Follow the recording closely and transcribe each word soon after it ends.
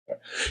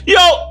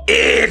Yo,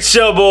 it's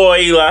your boy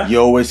Eli.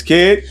 Yo, it's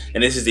Kid.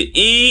 And this is the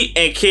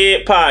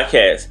E&Kidd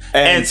podcast.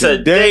 And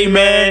today,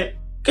 man,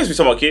 guess we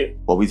talking about, Kid?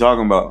 What we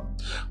talking about?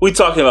 We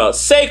talking about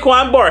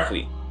Saquon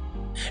Barkley.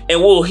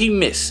 And will he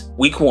miss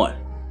week 1?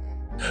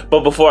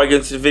 But before I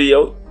get into the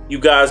video, you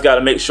guys got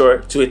to make sure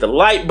to hit the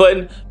like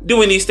button.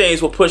 Doing these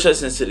things will push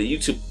us into the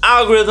YouTube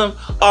algorithm.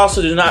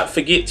 Also, do not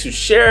forget to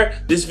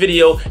share this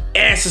video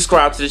and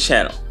subscribe to the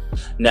channel.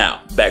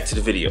 Now, back to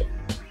the video.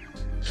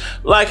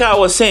 Like I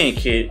was saying,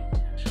 Kid,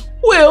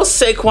 will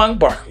Saquon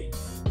Barkley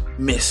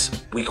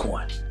miss week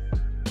 1?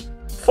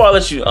 Before I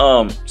let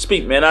you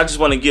speak, man, I just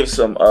want to give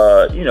some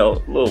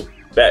little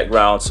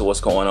background to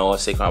what's going on with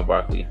Saquon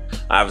Barkley.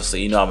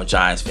 Obviously, I'm a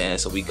Giants fan,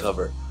 so we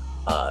cover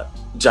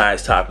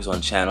Giants topics on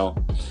the channel.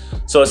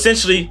 So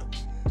essentially,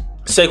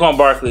 Saquon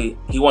Barkley,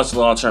 he wants a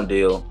long-term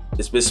deal.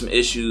 There's been some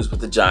issues with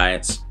the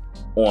Giants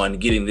on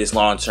getting this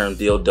long-term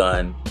deal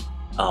done.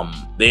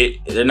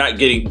 They're not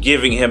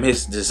giving him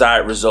his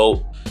desired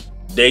result.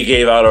 They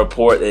gave out a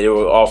report that they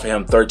will offer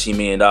him $13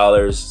 million.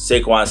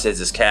 Saquon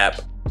says it's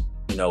cap.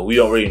 We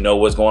don't really know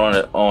what's going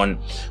on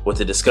with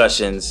the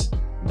discussions.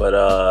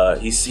 But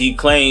he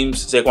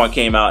claims, Saquon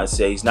came out and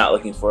said he's not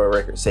looking for a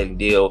record-setting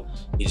deal.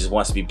 He just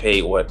wants to be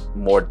paid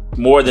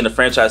more than the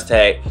franchise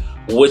tag,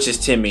 which is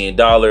 $10 million.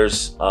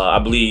 I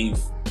believe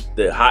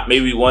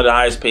maybe one of the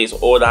highest paid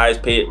or the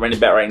highest paid running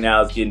back right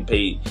now is getting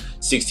paid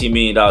 $16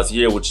 million a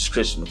year, which is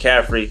Christian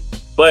McCaffrey.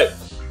 But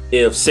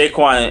if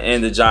Saquon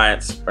and the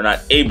Giants are not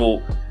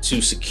able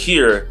to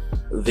secure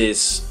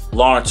this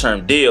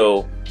long-term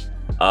deal,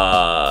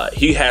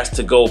 he has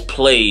to go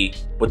play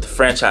with the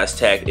franchise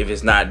tag if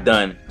it's not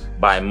done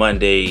by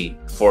Monday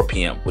 4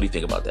 p.m. What do you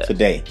think about that?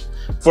 Today,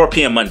 4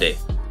 p.m. Monday.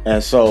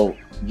 And so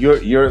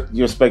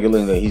you're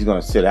speculating that he's going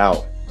to sit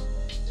out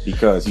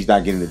because he's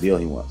not getting the deal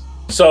he wants.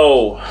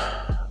 So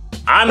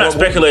I'm not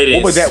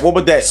speculating. What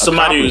would that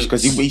somebody,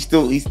 because he's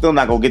still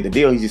not going to get the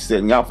deal. He's just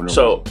sitting out for no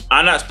reason.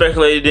 I'm not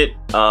speculating it.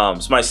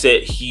 Somebody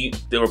said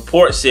the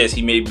report says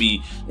he may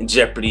be in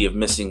jeopardy of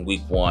missing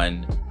week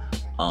 1.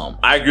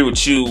 I agree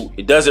with you.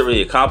 It doesn't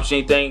really accomplish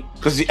anything.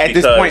 Because at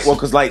this point,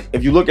 because like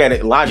if you look at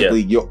it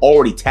logically, you're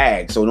already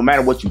tagged. So no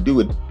matter what you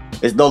do,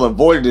 it's null and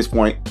void at this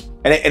point.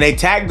 And they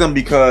tagged them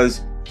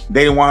because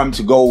they didn't want him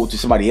to go to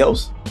somebody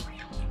else.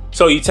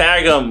 So you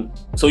tag him.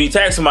 So you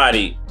tag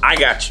somebody. I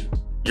got you.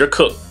 You're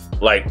cooked.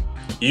 Like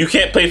you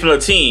can't play for the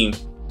team.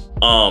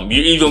 You're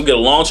either gonna get a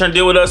long-term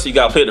deal with us, or you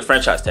gotta play the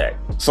franchise tag.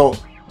 So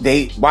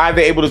why are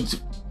they able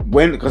to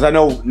win? Because I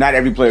know not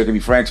every player can be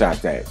franchise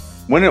tagged.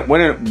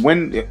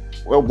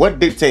 What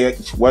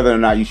dictates whether or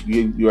not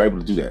you're able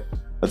to do that?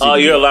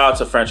 You're allowed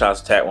to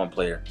franchise tag one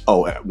player.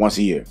 Oh, once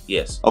a year.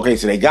 Yes. Okay,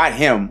 so they got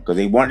him because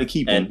they wanted to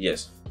keep him. And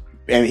yes.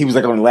 And he was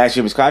like on the last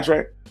year of his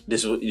contract.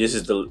 Basically.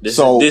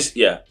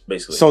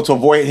 So to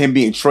avoid him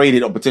being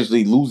traded or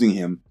potentially losing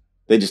him,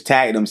 they just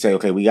tagged him and say,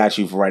 okay, we got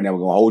you for right now. We're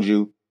gonna hold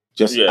you.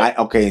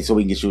 Okay, so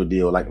we can get you a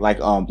deal like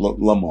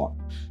Lamar.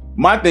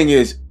 My thing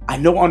is, I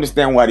don't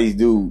understand why these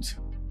dudes.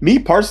 Me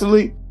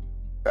personally,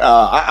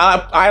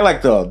 I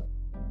like but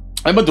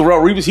Darrell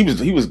Reeves, he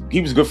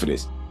was good for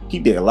this. He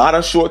did a lot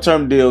of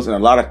short-term deals and a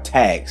lot of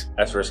tags.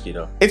 That's risky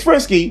though. It's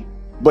risky,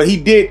 but he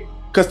did,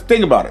 because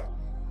think about it.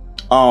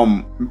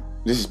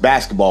 This is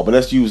basketball, but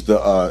let's use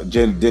the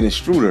Dennis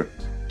Schroeder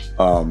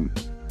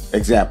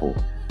example.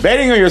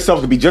 Betting on yourself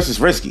could be just as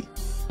risky.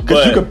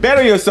 Because you could bet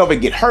on yourself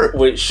and get hurt.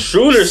 What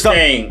Schroeder's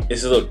saying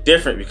is a little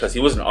different because he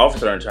wasn't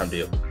offered a long-term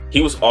deal. He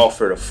was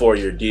offered a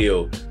 4-year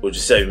deal, which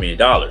is $7 million.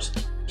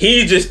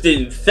 He just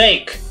didn't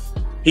think.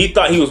 He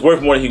thought he was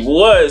worth more than he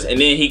was, and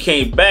then he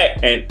came back,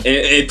 and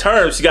in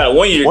terms, he got a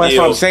 1-year deal. That's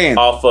what I'm saying.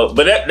 Off of,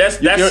 but that's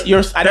a little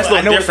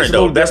different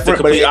though. That's the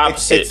complete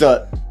opposite.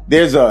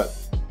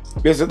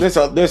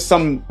 There's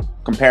some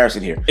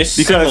comparison here. It's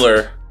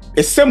similar.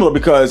 It's similar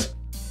because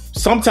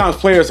sometimes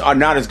players are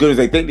not as good as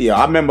they think they are.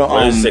 I remember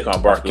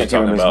Saquon Barkley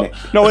talking about.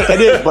 No, it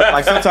is, but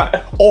like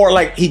sometimes, or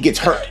like he gets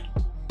hurt,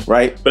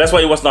 right? But that's why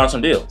he wants a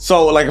long-term deal.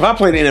 So like if I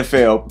play in the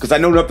NFL, because I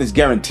know nothing's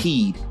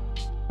guaranteed,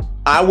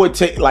 I would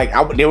take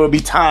there would be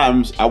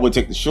times I would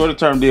take the shorter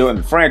term deal and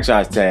the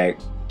franchise tag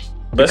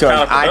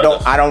because I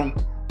don't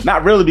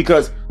not really,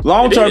 because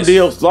long-term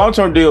deals,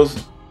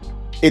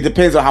 it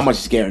depends on how much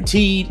is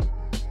guaranteed.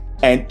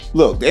 And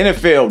look, the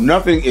NFL,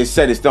 nothing is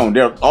set in stone.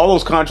 All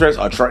those contracts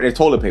are they're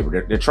toilet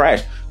paper. They're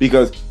trash.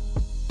 Because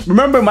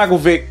remember Michael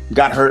Vick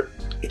got hurt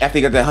after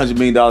he got that $100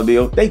 million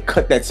deal? They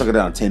cut that sucker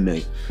down to $10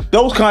 million.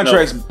 Those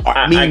contracts mean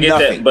I get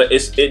nothing. That, but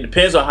it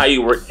depends on how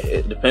you work.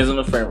 It depends on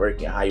the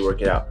framework and how you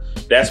work it out.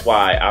 That's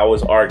why I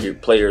always argue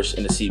players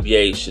in the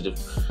CBA should have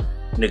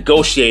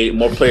negotiated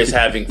more players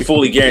having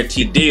fully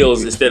guaranteed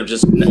deals instead of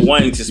just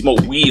wanting to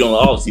smoke weed on the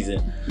off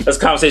season. That's a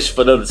conversation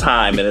for another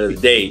time and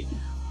another day.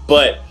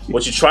 But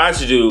what you try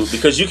to do,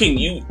 because with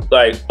a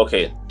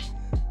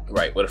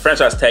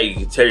franchise tag, you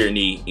can tear your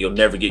knee.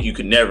 You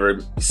could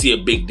never see a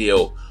big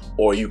deal,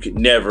 or you could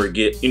never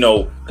get,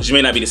 because you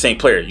may not be the same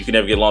player. You can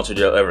never get a long-term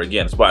deal ever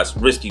again. That's why it's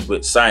risky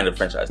with signing a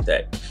franchise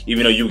tag,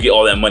 even though you get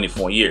all that money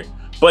for 1 year.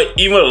 But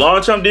even with a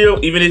long-term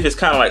deal, even if it's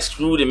kind of like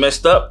screwed and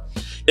messed up,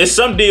 it's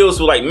some deals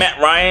with like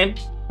Matt Ryan.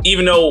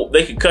 Even though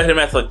they could cut him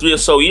after like 3 or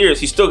so years,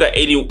 he still got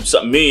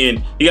 80-something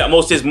million. He got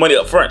most of his money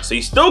up front, so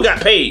he still got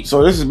paid.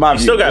 So this is my view.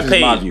 He still got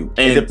paid. My view.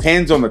 And it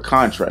depends on the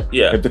contract.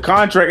 Yeah. If the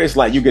contract is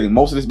like you're getting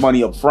most of this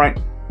money up front,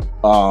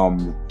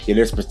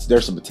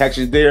 there's some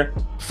protections there,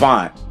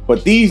 fine.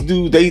 But these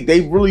dudes,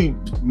 they really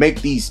make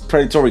these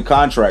predatory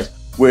contracts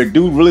where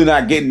dude really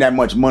not getting that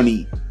much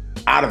money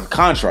out of the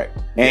contract.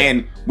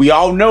 And we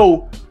all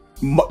know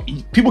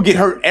people get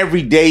hurt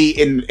every day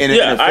in the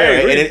NFL,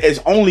 and it's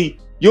only.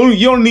 You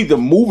don't need to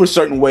move a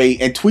certain way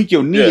and tweak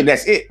your knee, and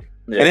that's it.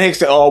 Yeah. And then they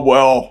say, oh,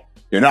 well,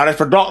 you're not as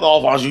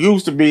productive as you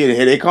used to be, and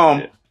here they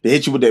come to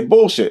hit you with that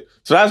bullshit.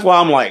 So that's why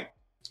I'm like,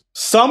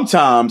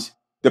 sometimes,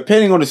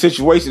 depending on the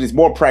situation, it's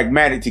more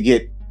pragmatic to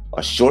get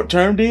a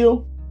short-term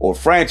deal or a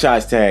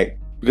franchise tag,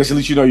 because at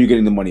least you know you're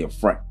getting the money up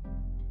front.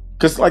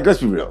 Because, like,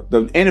 let's be real,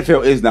 the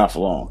NFL is not for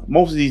long.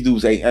 Most of these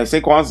dudes ain't.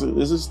 Saquon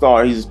is a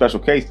star, he's a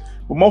special case,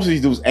 but most of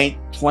these dudes ain't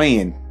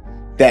playing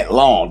that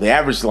long. The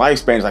average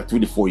lifespan is like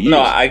 3 to 4 years.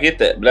 No, I get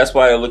that, but that's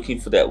why I'm looking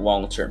for that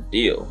long-term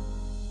deal.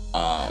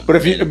 But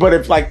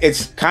if like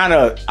it's kind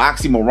of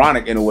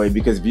oxymoronic in a way,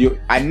 because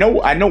I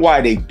know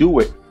why they do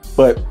it,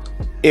 but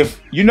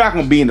if you're not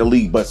going to be in the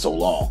league but so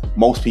long,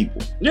 most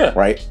people,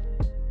 right?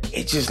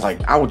 It's just like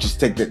I would just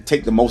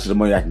take the most of the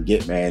money I can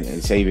get, man,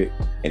 and save it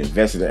and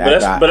invest it.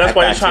 But that's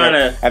why you're trying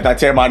to. After I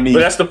tear my knee. But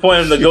that's the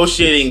point of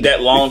negotiating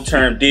that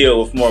long-term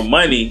deal with more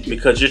money,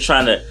 because you're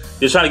trying to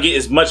get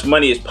as much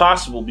money as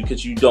possible,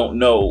 because you don't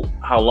know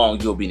how long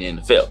you'll be in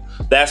the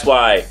NFL. That's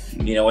why,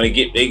 you know, when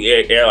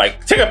they're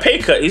like, take a pay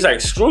cut, he's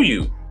like, screw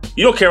you.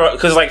 You don't care,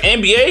 because like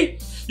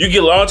NBA, you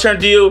get a long-term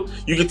deal,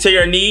 you can tear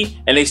your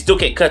knee, and they still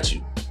can't cut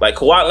you. Like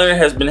Kawhi Leonard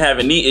has been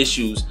having knee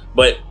issues,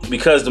 but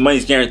because the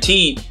money's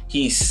guaranteed,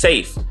 he's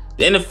safe.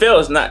 The NFL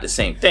is not the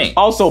same thing.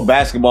 Also,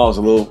 basketball is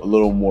a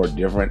little more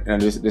different,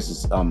 and this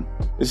is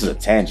a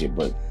tangent,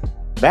 but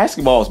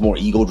basketball is more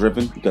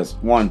ego-driven because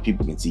one,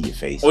 people can see your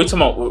face. What are you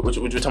talking about? What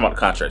you're talking about the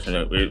contract?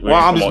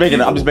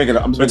 I'm just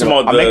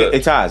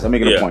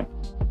making a point.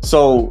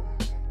 So,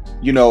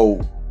 you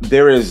know,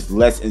 there is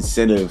less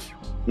incentive.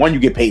 One, you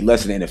get paid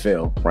less in the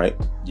NFL, right?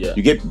 Yeah.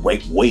 You get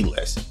way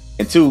less,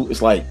 and two,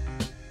 it's like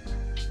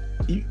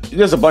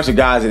there's a bunch of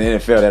guys in the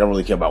NFL that don't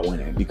really care about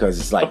winning, because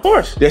it's like, of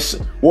course,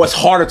 it's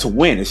harder to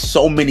win. There's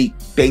so many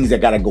things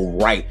that gotta go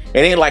right. It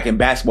ain't like in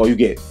basketball you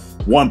get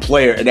one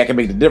player and that can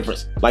make the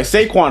difference. Like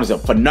Saquon is a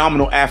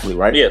phenomenal athlete,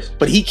 right? Yes.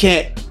 But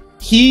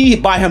he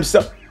by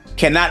himself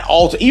cannot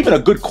alter. Even a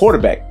good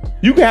quarterback,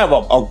 you can have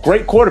a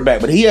great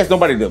quarterback, but he has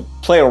nobody to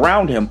play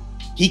around him.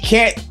 He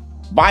can't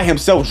by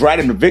himself drag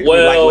him to victory.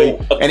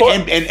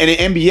 And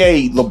in the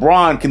NBA,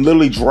 LeBron can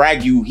literally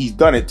drag you. He's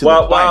done it to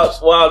the finals.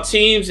 While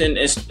teams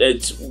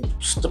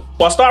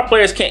while star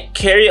players can't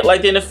carry it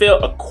like the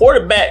NFL, a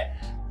quarterback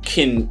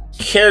can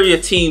carry a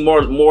team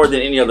more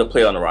than any other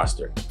player on the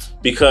roster.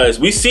 Because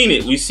we've seen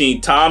it. We've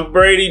seen Tom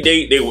Brady.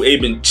 They've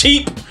been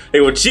cheap. They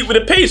were cheap with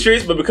the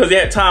Patriots, but because they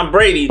had Tom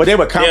Brady. But they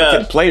were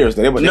competent players.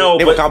 They were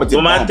competent.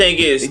 But my thing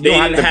is, they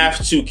didn't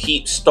have to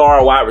keep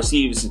star wide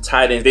receivers and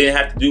tight ends. They didn't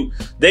have to do.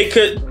 They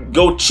could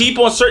go cheap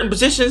on certain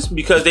positions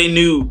because they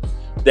knew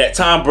that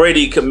Tom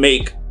Brady could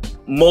make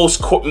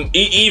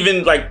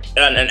even like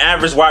an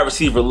average wide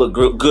receiver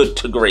look good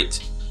to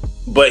great.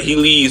 But he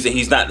leaves and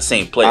he's not the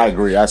same player. I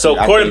agree.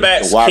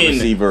 Quarterbacks the wide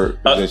receiver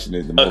position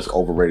is the most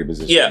overrated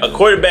position. Yeah, a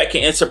quarterback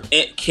can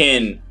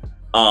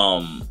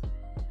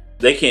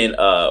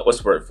what's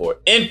the word for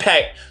it?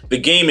 Impact the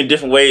game in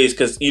different ways,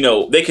 because you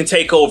know they can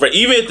take over.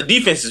 Even if the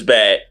defense is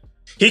bad,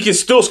 he can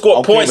still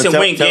score points and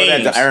win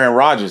games. That to Aaron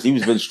Rodgers,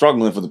 he's been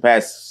struggling for the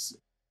past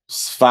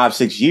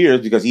 5-6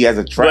 years because he has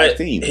a trash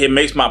team. It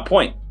makes my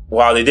point.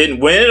 While they didn't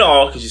win it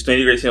all, because you still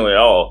need a great team at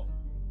all,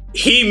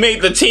 he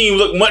made the team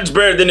look much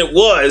better than it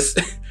was.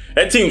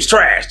 That team's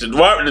trash.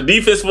 The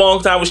defense for a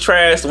long time was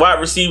trash. The wide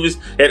receivers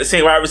had the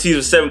same wide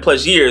receivers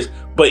 7+ years,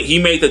 but he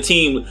made the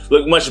team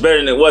look much better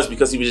than it was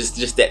because he was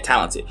just that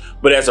talented.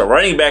 But as a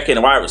running back and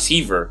a wide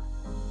receiver,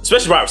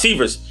 especially wide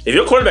receivers, if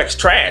your quarterback is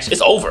trash,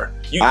 it's over.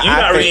 You're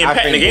not really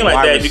impacting the game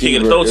like that. If you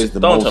can get thrown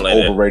to like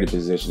that. Overrated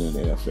position in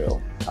the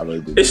NFL. I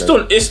really do. It's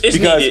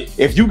because needed.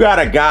 If you got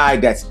a guy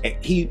that's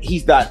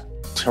he's not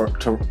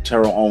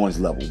Terrell Owens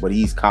level, but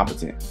he's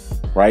competent,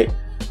 right?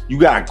 You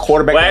got a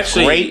quarterback that's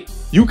great.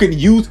 You can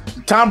use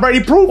Tom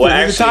Brady proved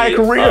his entire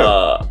career.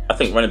 I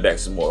think running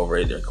backs is more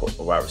overrated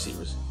than wide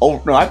receivers.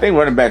 Oh no, I think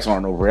running backs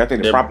aren't overrated. I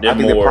think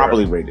they're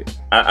properly rated.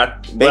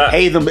 They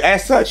pay them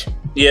as such.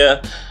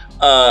 Yeah,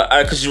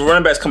 because your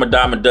running backs come a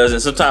dime a dozen.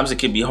 Sometimes it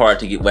can be hard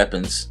to get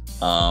weapons.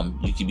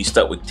 You can be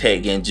stuck with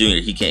Ted Ginn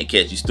Jr. He can't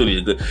catch. You still need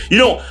a good.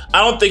 I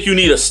don't think you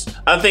need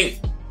I think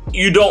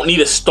you don't need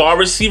a star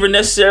receiver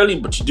necessarily,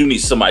 but you do need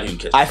somebody who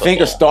can catch. I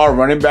think a star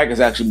running back is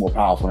actually more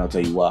powerful, and I'll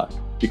tell you why.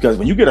 Because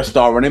when you get a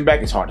star running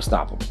back, it's hard to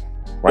stop him,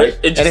 right?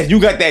 And if you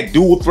got that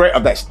dual threat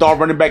of that star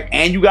running back,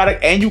 and you got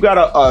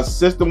a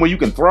system where you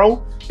can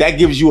throw, that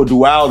gives you a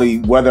duality.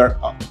 Whether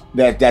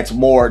that's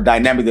more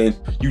dynamic than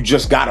you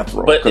just gotta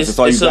throw. But it's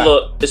a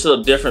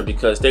little different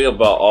because think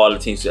about all the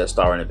teams that have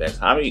star running backs.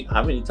 How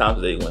many times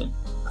do they win?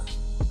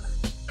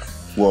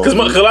 Well,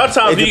 because a lot of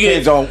times it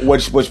depends on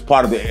which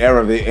part of the era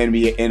of the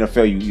NBA,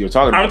 NFL you're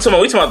talking about.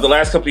 We talking about the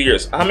last couple of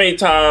years. How many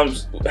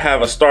times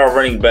have a star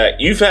running back?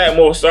 You've had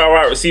more star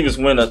wide receivers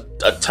win a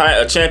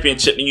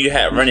championship than you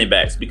had running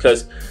backs,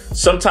 because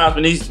sometimes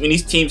when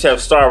these teams have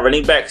star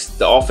running backs,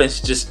 the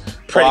offense is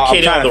just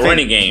predicated on the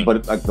running game.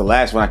 But like the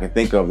last one I can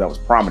think of that was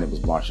prominent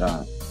was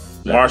Marshawn.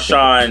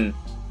 Marshawn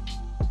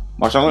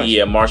Lynch.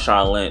 Yeah,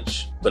 Marshawn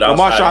Lynch. But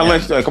Marshawn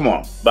Lynch, come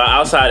on. But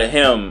outside of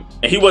him,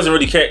 and he wasn't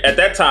really at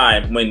that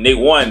time when they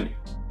won,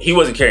 he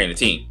wasn't carrying the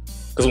team.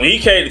 Because when he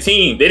carried the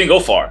team, they didn't go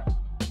far.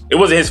 It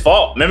wasn't his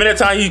fault. Remember that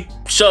time he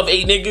shoved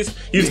 8 niggas?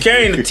 He was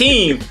carrying the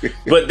team,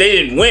 but they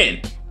didn't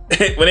win.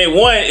 When they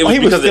won, it was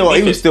because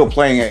he was still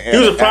playing. He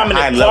was a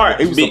prominent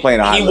part. He was still playing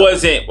a high level. He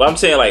wasn't. Well, I'm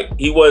saying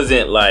he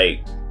wasn't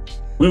like.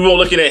 We weren't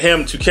looking at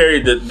him to carry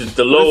the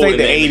load. Let's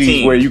say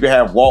the 80s where you could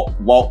have Walt.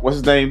 What's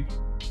his name?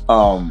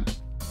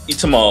 You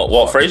talking about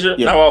Walt Frazier?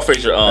 Yeah. Not Walt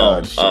Frazier.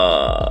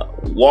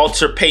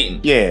 Walter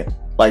Payton. Yeah,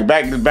 like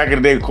back in the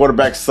day, the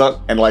quarterback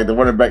sucked, and like the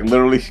running back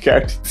literally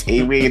carried the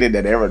team. We ain't in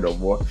that era no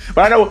more.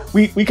 But I know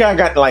we kind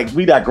of got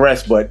we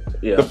digress.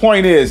 But the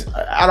point is,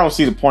 I don't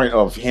see the point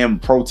of him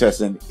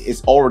protesting.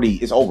 It's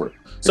over.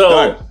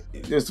 So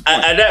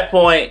at that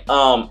point,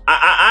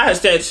 I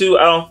understand too.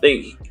 I don't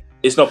think.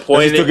 It's no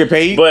point. Does he still get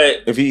paid?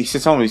 But if he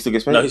sits home, he still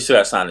gets paid. No, he still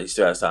got signed. He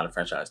still has to sign a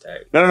franchise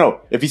tag.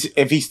 No. If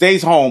he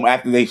stays home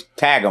after they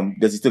tag him,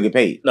 does he still get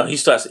paid? No, he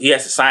has to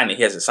sign it.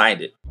 He hasn't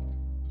signed it.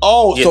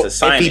 Oh,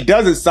 so if he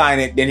doesn't sign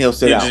it, then he'll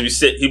sit out.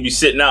 He'll be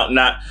sitting out.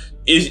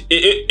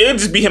 It'll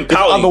just be him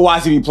pouting.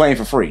 Otherwise, he'll be playing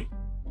for free.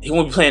 He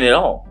won't be playing at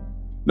all.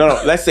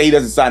 No. Let's say he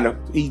doesn't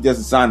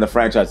sign the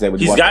franchise tag.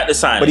 He's got to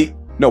sign it.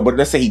 But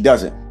let's say he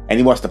doesn't. And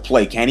he wants to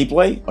play. Can he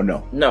play or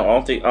no? No, I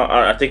don't think.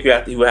 I think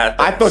he would have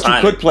to. I thought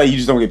you could play. You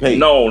just don't get paid.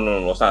 No.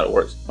 That's not how it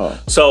works. Oh.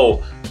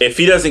 So if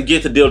he doesn't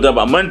get the deal done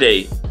by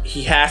Monday,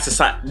 he has to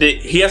sign.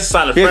 He has to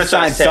sign the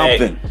franchise tag.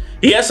 Something.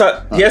 He has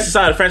to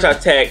sign a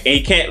franchise tag, and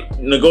he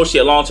can't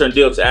negotiate a long-term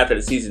deal until after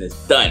the season is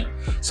done.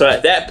 So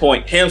at that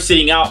point, him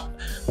sitting out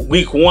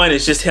week 1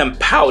 is just him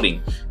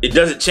pouting. It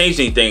doesn't change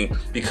anything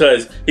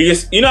because he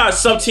just how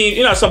some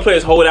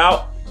players hold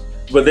out,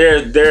 but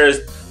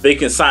they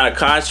can sign a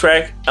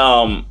contract.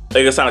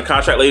 They can sign a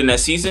contract later in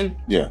that season.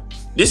 Yeah.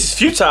 This is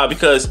futile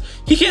because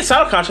he can't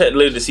sign a contract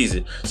later this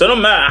season. So no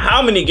matter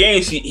how many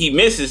games he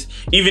misses,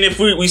 even if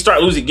we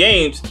start losing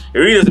games, it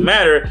really doesn't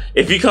matter.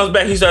 If he comes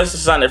back, he starts to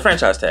sign that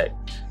franchise tag.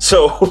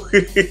 So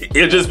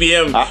it'll just be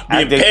him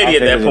being petty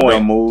at that point. It's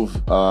a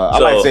move. I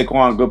like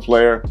Saquon, good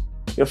player.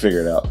 He'll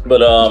figure it out.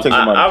 But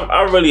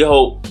I really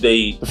hope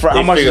they.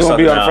 How much is going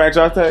to be on the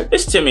franchise tag?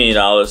 It's $10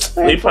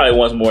 million. He probably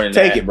wants more than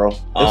that. Take it, bro.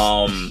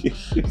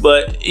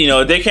 But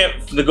if they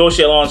can't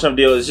negotiate a long-term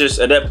deal, it's just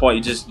at that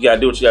point you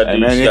gotta do what you gotta do.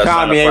 Man, the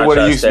economy ain't what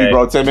it used to be,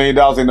 bro. $10 million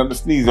ain't nothing to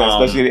sneeze at,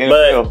 especially in the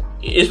NFL. But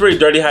it's pretty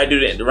dirty how you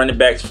do that. The running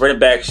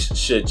backs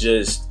should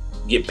just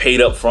get paid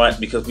up front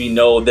because we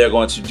know they're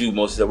going to do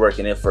most of their work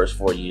in their first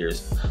 4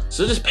 years.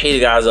 So just pay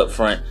the guys up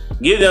front.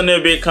 Give them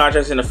their big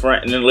contracts in the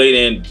front, and then later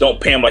in, don't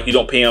pay them like you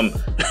don't pay them.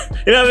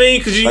 You know what I mean?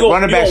 Because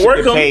running backs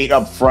should get paid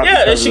up front.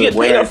 Yeah, they should get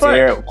paid up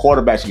front.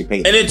 Quarterbacks should get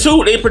paid. And then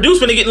 2, they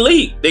produce when they get in the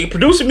league. They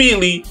produce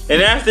immediately,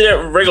 and after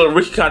their regular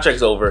rookie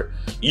contract's over,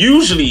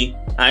 usually,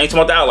 I ain't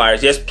talking about the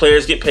outliers. Yes,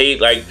 players get paid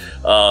like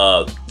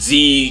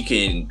Zeke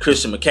and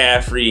Christian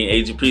McCaffrey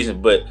and AJ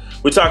Preason, but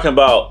we're talking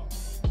about,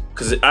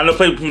 because I know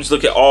people just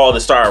look at all the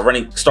star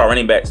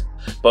running backs,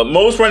 but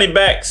most running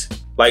backs.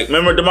 Like,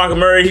 remember DeMarco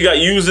Murray? He got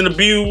used and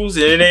abused,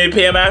 and then they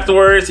pay him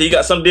afterwards. He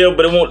got some deal,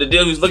 but it wasn't the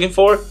deal he was looking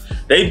for.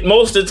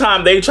 Most of the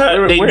time they do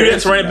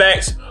that to running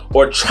backs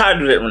or try to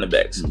do that to running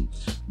backs.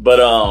 But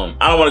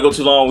I don't want to go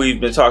too long.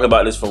 We've been talking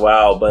about this for a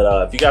while.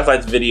 But if you guys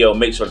like the video,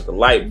 make sure to hit the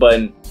like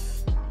button.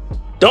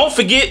 Don't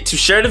forget to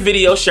share the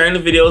video. Sharing the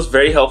video is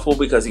very helpful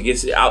because it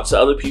gets it out to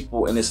other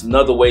people, and it's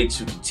another way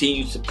to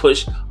continue to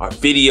push our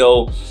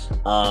video.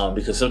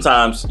 Because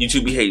sometimes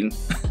YouTube be hating.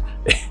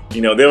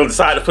 They'll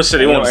decide to push it.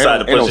 They won't decide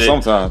to push it.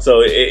 Sometimes.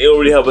 So it'll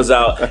really help us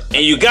out. And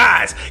you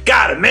guys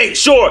gotta make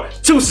sure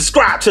to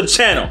subscribe to the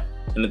channel.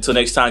 And until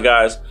next time,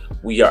 guys,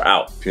 we are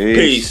out.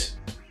 Peace.